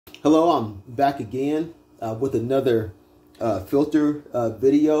Hello, I'm back again with another filter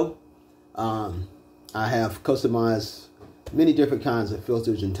video. I have customized many different kinds of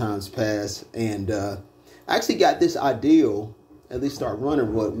filters in times past, and I actually got this ideal, at least start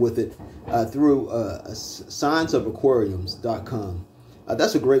running with it through scienceofaquariums.com.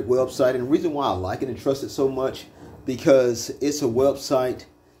 That's a great website, and the reason why I like it and trust it so much, because it's a website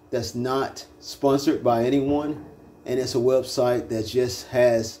that's not sponsored by anyone, and it's a website that just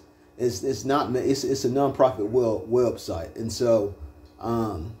has it's a nonprofit website. And so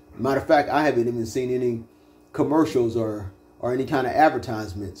matter of fact, I haven't even seen any commercials or any kind of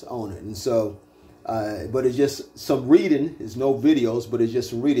advertisements on it. And so but it's just some reading. It's no videos, but it's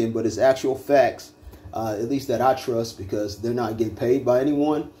just some reading, but it's actual facts, at least that I trust, because they're not getting paid by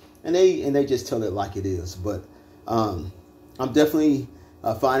anyone, and they just tell it like it is. But I'm definitely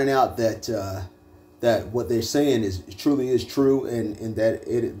finding out that that what they're saying truly is true, and that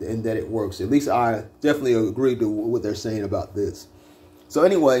it works. At least I definitely agree to what they're saying about this. So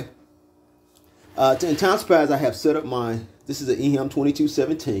anyway, in times past, I have set up this is an Eheim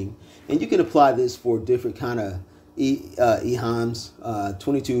 2217, and you can apply this for different kind of Eheims,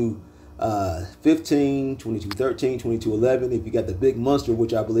 2215, 2213, 2211. If you got the big monster,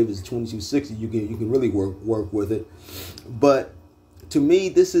 which I believe is 2260, you can really work with it. But to me,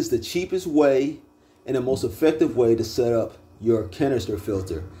 this is the cheapest way and the most effective way to set up your canister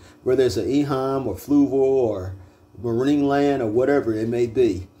filter, whether it's an Eheim or Fluval or Marine Land or whatever it may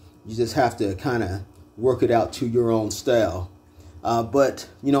be. You just have to kind of work it out to your own style. But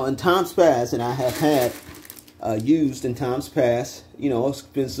you know, in times past, and I have had used in times past, you know,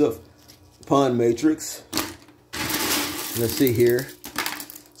 expensive pond matrix. Let's see here,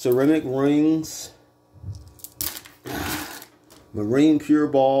 ceramic rings, marine pure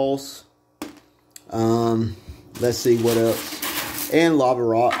balls. Let's see what else, and lava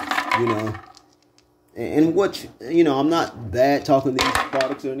rock, you know, and what, you know, I'm not bad talking these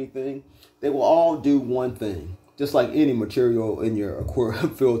products or anything. They will all do one thing, just like any material in your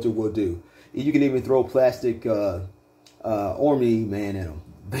aquarium filter will do. You can even throw plastic Ormy man in them.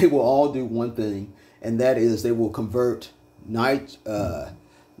 They will all do one thing, and that is they will convert ammonia.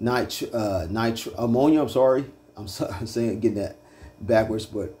 I'm sorry, I'm saying, getting that backwards,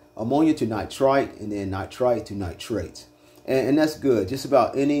 but ammonia to nitrite, and then nitrite to nitrate, and that's good. Just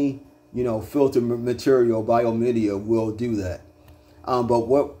about any, you know, filter material, biomedia will do that. But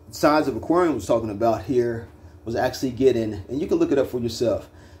what Science of Aquarium was talking about here was actually getting, and you can look it up for yourself,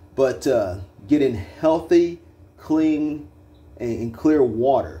 but getting healthy, clean, and clear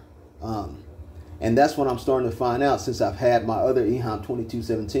water. And that's what I'm starting to find out since I've had my other Eheim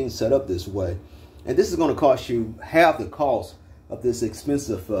 2217 set up this way. And this is going to cost you half the cost of this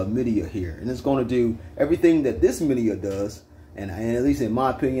expensive media here, and it's going to do everything that this media does, and at least in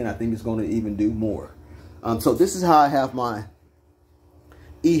my opinion, I think it's going to even do more. So this is how I have my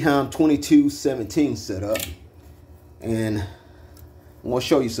Eheim 2217 set up, and I'm going to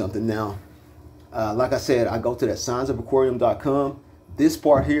show you something now. Like I said, I go to that scienceofaquarium.com. This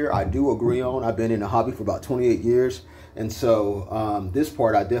part here I do agree on. I've been in the hobby for about 28 years, and so this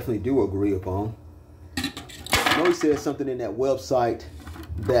part I definitely do agree upon. I know he said something in that website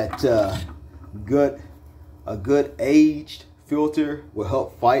that a good aged filter will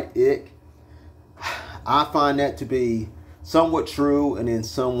help fight ick. I find that to be somewhat true and then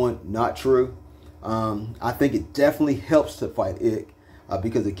somewhat not true. I think it definitely helps to fight ick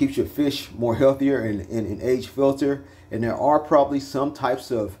because it keeps your fish more healthier in an aged filter. And there are probably some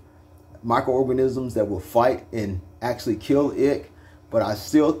types of microorganisms that will fight and actually kill ick, but I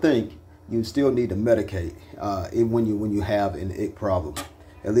still think you still need to medicate when you have an ick problem,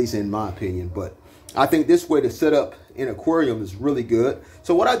 at least in my opinion. But I think this way to set up an aquarium is really good.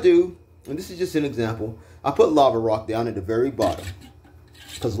 So what I do, and this is just an example, I put lava rock down at the very bottom,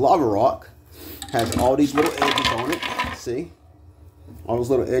 because lava rock has all these little edges on it. See, all those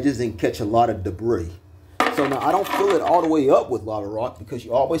little edges, and catch a lot of debris. So now I don't fill it all the way up with lava rock, because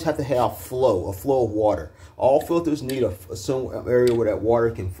you always have to have a flow of water. All filters need some area where that water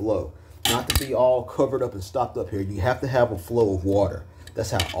can flow. Not to be all covered up and stopped up here. You have to have a flow of water. That's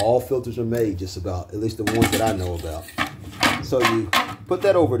how all filters are made, just about, at least the ones that I know about. So you put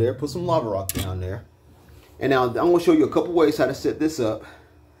that over there, put some lava rock down there. And now I'm going to show you a couple ways how to set this up.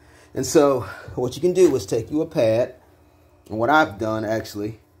 And so what you can do is take you a pad, and what I've done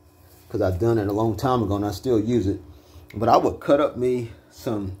actually, because I've done it a long time ago and I still use it, but I would cut up me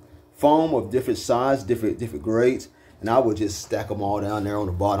some foam of different size, different grades, and I would just stack them all down there on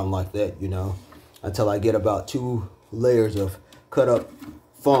the bottom like that, you know, until I get about 2 layers of cut up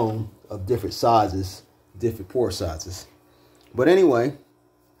foam of different sizes, different pore sizes. But anyway,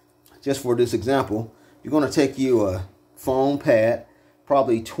 just for this example, you're going to take you a foam pad,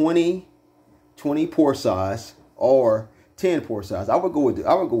 probably 20 pore size or 10 pore size. I would go with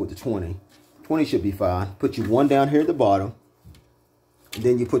the 20. 20 should be fine. Put you one down here at the bottom. And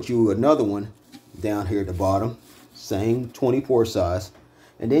then you put you another one down here at the bottom. Same 20 pore size.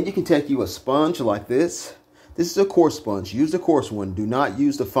 And then you can take you a sponge like this. This is a coarse sponge. Use the coarse one. Do not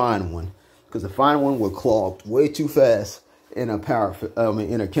use the fine one, because the fine one will clog way too fast in a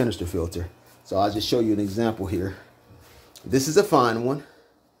canister filter. So I'll just show you an example here. This is a fine one,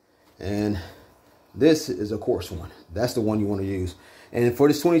 and this is a coarse one. That's the one you want to use. And for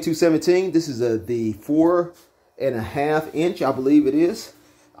this 2217, this is the 4.5 inch, I believe it is.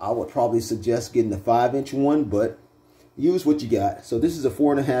 I would probably suggest getting the 5-inch one, but use what you got. So this is a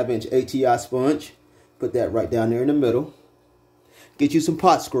 4.5 inch ATI sponge. Put that right down there in the middle. Get you some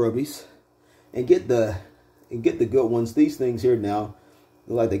pot scrubbies, and get the good ones. These things here now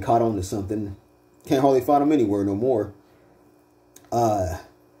look like they caught on to something. Can't hardly find them anywhere no more. I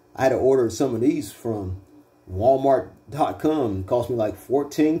had to order some of these from Walmart.com. It cost me like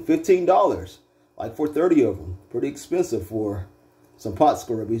 $14, $15, like for 30 of them. Pretty expensive for some pot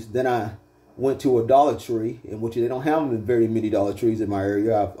scrubbies. Then I went to a Dollar Tree, in which they don't have them in very many Dollar Trees in my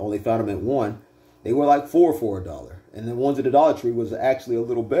area. I've only found them at one. They were like $4 for $1. And the ones at the Dollar Tree was actually a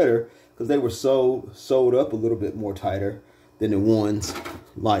little better, because they were sewed up a little bit more tighter than the ones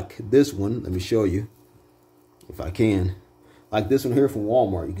like this one. Let me show you if I can. Like this one here from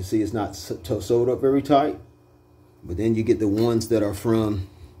Walmart. You can see it's not sewed up very tight. But then you get the ones that are from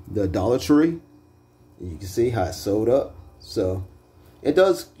the Dollar Tree. And you can see how it's sewed up. So it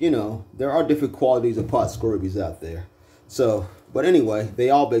does, you know, there are different qualities of pot scrubbies out there. So, but anyway, they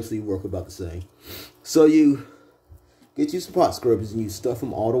all basically work about the same. So you get you some pot scrubbies and you stuff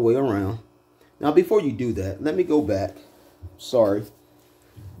them all the way around. Now, before you do that, let me go back. Sorry.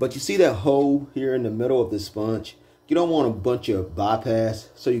 But you see that hole here in the middle of the sponge? You don't want a bunch of bypass.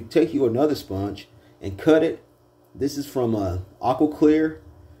 So you take you another sponge and cut it. This is from a Aqua Clear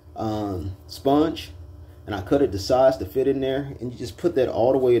sponge. And I cut it to size to fit in there. And you just put that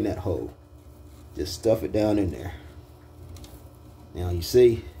all the way in that hole. Just stuff it down in there. Now you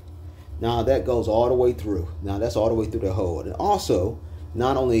see, now that goes all the way through. Now that's all the way through the hole. And also,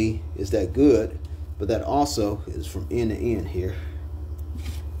 not only is that good, but that also is from end to end here.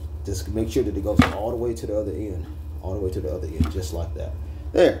 Just make sure that it goes all the way to the other end. All the way to the other end, just like that.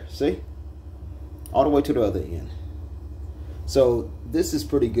 There, see? All the way to the other end. So this is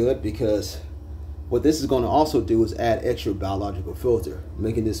pretty good, because what this is going to also do is add extra biological filter,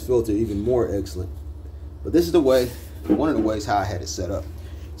 making this filter even more excellent. But this is the way, one of the ways how I had it set up.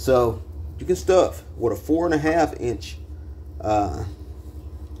 So you can stuff with a 4.5 inch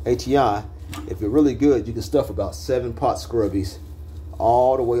ATI. If you're really good, you can stuff about 7 pot scrubbies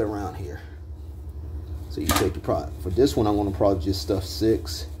all the way around here. So you take the product. For this one, I'm going to probably just stuff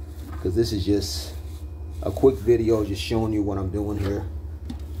 6, because this is just a quick video just showing you what I'm doing here.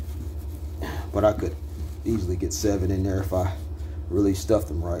 But I could easily get 7 in there if I really stuffed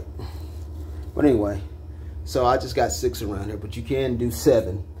them right. But anyway, so I just got 6 around here, but you can do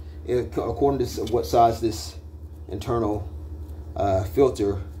 7 according to what size this internal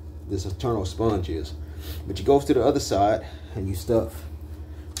filter, this internal sponge is. But you go to the other side and you stuff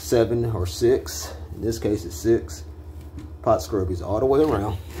 7 or 6. In this case, it's 6 pot scrubbies all the way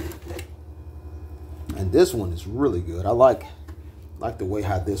around. And this one is really good. I like the way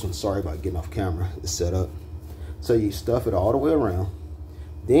how this one, sorry about getting off camera, is set up. So you stuff it all the way around.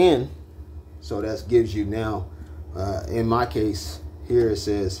 Then, so that gives you now, in my case, here it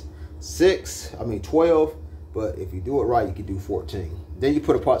says 12, but if you do it right, you can do 14. Then you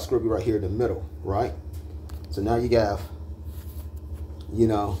put a pot scrubby right here in the middle, right? So now you have, you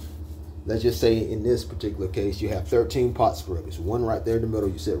know, let's just say in this particular case, you have 13 pot scrubbies. One right there in the middle.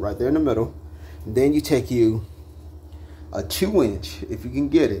 You sit right there in the middle. And then you take you a 2 inch, if you can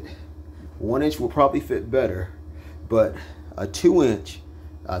get it. 1 inch will probably fit better, but a 2 inch,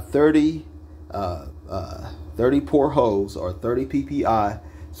 30 pore hose or 30 ppi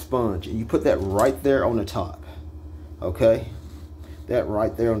sponge, and you put that right there on the top. Okay, that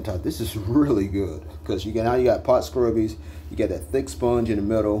right there on top. This is really good, because now you got pot scrubbies, you got that thick sponge in the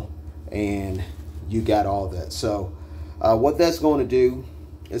middle, and you got all that. So what that's going to do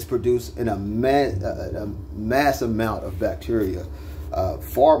is produce a mass amount of bacteria,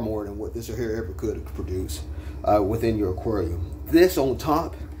 far more than what this here ever could produce within your aquarium. This on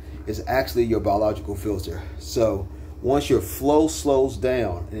top is actually your biological filter. So once your flow slows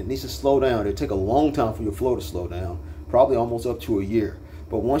down, and it needs to slow down, it'll take a long time for your flow to slow down, probably almost up to a year.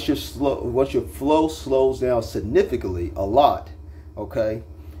 But once your flow slows down significantly, a lot, okay,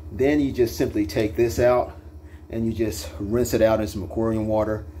 Then you just simply take this out and you just rinse it out in some aquarium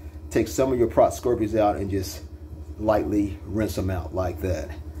water. Take some of your pot scorpions out and just lightly rinse them out like that.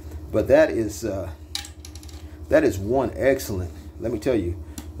 But that is one excellent, let me tell you,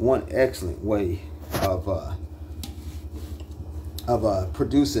 one excellent way of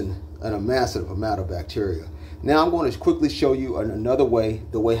producing a massive amount of bacteria. Now I'm going to quickly show you another way,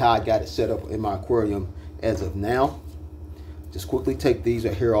 the way how I got it set up in my aquarium as of now. Just quickly take these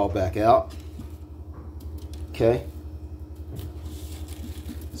right here all back out. Okay.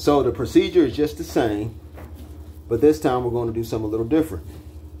 So the procedure is just the same, but this time we're going to do something a little different.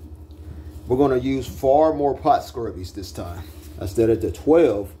 We're going to use far more pot scorpions this time. Instead of the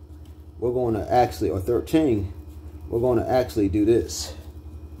 12, we're going to actually, or 13, we're going to actually do this.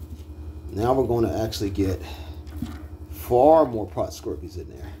 Now we're going to actually get far more pot scorpions in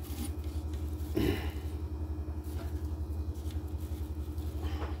there.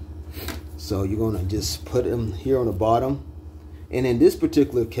 So you're going to just put them here on the bottom. And in this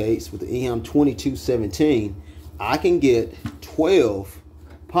particular case, with the Eheim 2217, I can get 12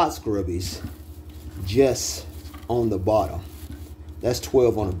 pot scorpions just on the bottom. That's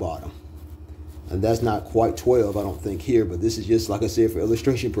 12 on the bottom. And that's not quite 12, I don't think, here, but this is just, like I said, for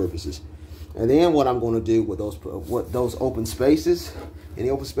illustration purposes. And then what I'm going to do with those open spaces, any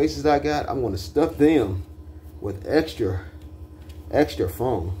open spaces that I got, I'm going to stuff them with extra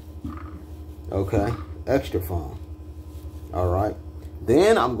foam. Okay, extra foam. All right.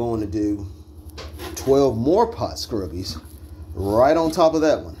 Then I'm going to do 12 more pot scrubbies right on top of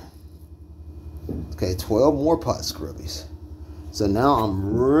that one. Okay, 12 more pot scrubbies. So now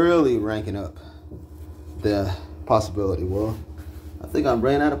I'm really ranking up the possibility. Well, I think I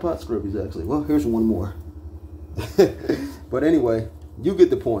ran out of pot scrubbies actually. Well, here's one more. But anyway, you get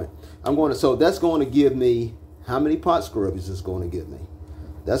the point. So that's going to give me, how many pot scrubbies is going to give me?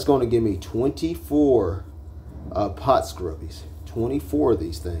 That's going to give me 24 pot scrubbies. 24 of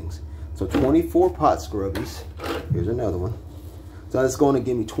these things. So 24 pot scrubbies. Here's another one. So that's going to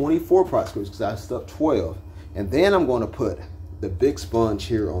give me 24 pot scrubbies because I stuck 12. And then I'm going to put the big sponge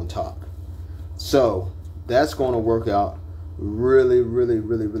here on top. So that's going to work out really, really,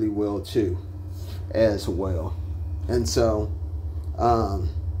 really, really well too, as well. And so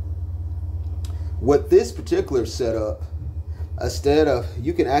with this particular setup, instead of,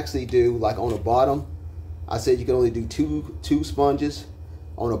 you can actually do like on the bottom, I said you can only do two sponges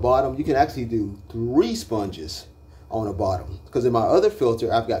on the bottom. You can actually do 3 sponges on the bottom, because in my other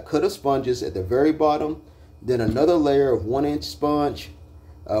filter I've got cut up sponges at the very bottom, then another layer of 1-inch sponge,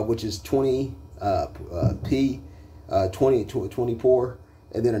 which is 20 pore,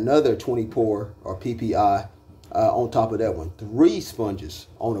 and then another 20 pore or PPI on top of that one. 3 sponges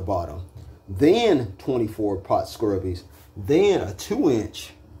on the bottom, then 24 pot scrubbies, then a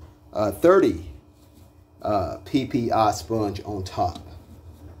 2-inch 30 PPI sponge on top.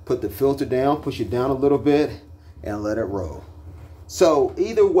 Put the filter down, push it down a little bit, and let it roll. So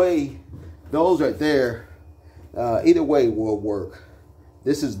either way, those right there, either way will work.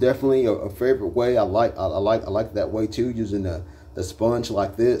 This is definitely a favorite way. I like that way too, using the sponge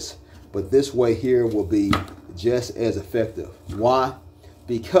like this. But this way here will be just as effective. Why?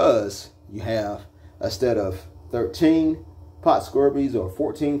 Because you have, instead of 13 pot scrubbies or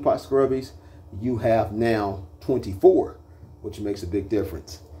 14 pot scrubbies, you have now 24, which makes a big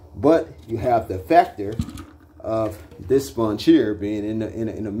difference. But you have the factor of this sponge here being in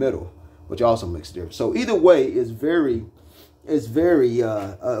the middle, which also makes a difference. So either way is very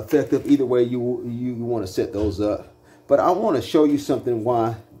effective. Either way you want to set those up. But I want to show you something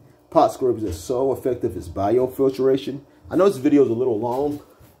why pot scrubbies are so effective is biofiltration. I know this video is a little long,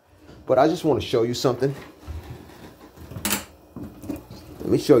 but I just want to show you something. Let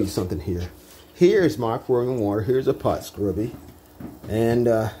me show you something here. Here's my aquarium water. Here's a pot scrubby. And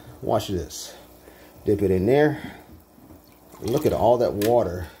watch this. Dip it in there. Look at all that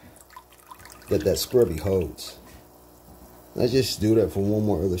water that scrubby holds. Let's just do that for one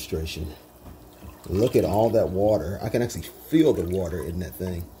more illustration. Look at all that water. I can actually feel the water in that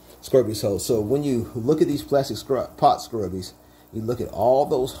thing. Scrubbies hold. So when you look at these plastic pot scrubbies, you look at all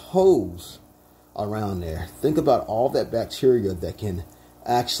those holes around there. Think about all that bacteria that can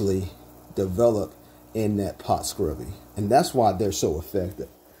actually develop in that pot scrubby. And that's why they're so effective.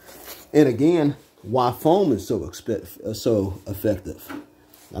 And again, why foam is so effective.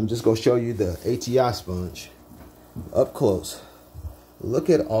 I'm just going to show you the ATI sponge up close. Look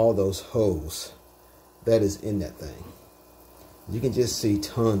at all those holes that is in that thing. You can just see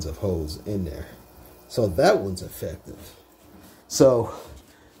tons of holes in there. So that one's effective. So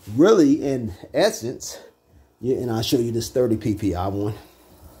really, in essence, and I'll show you this 30 PPI one.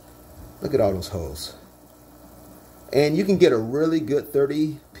 Look at all those holes. And you can get a really good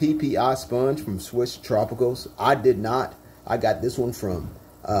 30 ppi sponge from Swiss Tropicals. I did not. I got this one from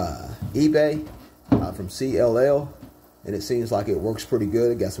eBay, from CLL, and it seems like it works pretty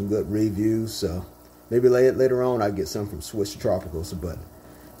good. It got some good reviews, so maybe later on I get some from Swiss Tropicals. But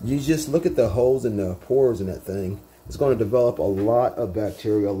you just look at the holes and the pores in that thing. It's going to develop a lot of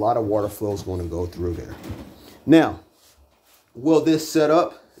bacteria. A lot of water flow is going to go through there. Now, will this set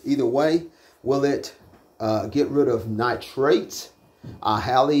up either way? Will it get rid of nitrates? I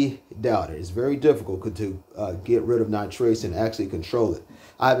highly doubt it. It's very difficult to get rid of nitrates and actually control it.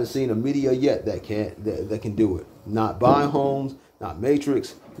 I haven't seen a media yet that can do it. Not Biohomes, not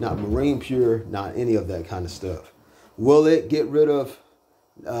Matrix, not Marine Pure, not any of that kind of stuff. Will it get rid of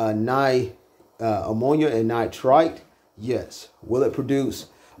ammonia and nitrite? Yes. Will it produce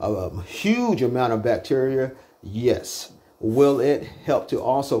a huge amount of bacteria? Yes. Will it help to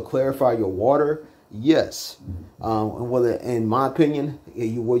also clarify your water? Yes. And will it, in my opinion,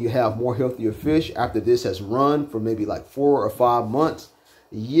 will you have more healthier fish after this has run for maybe like 4 or 5 months?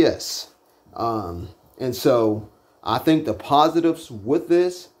 Yes. And so I think the positives with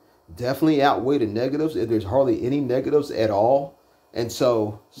this definitely outweigh the negatives. If there's hardly any negatives at all. And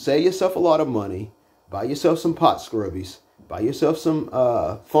so save yourself a lot of money, buy yourself some pot scrubbies, buy yourself some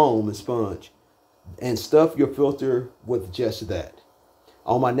foam and sponge, and stuff your filter with just that.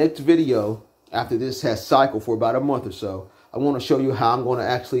 On my next video, after this has cycled for about a month or so, I want to show you how I'm going to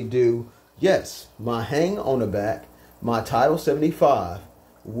actually do, yes, my hang on the back, my Title 75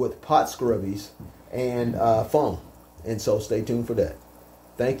 with pot scrubbies and foam. And so stay tuned for that.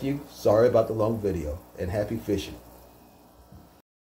 Thank you. Sorry about the long video, and happy fishing.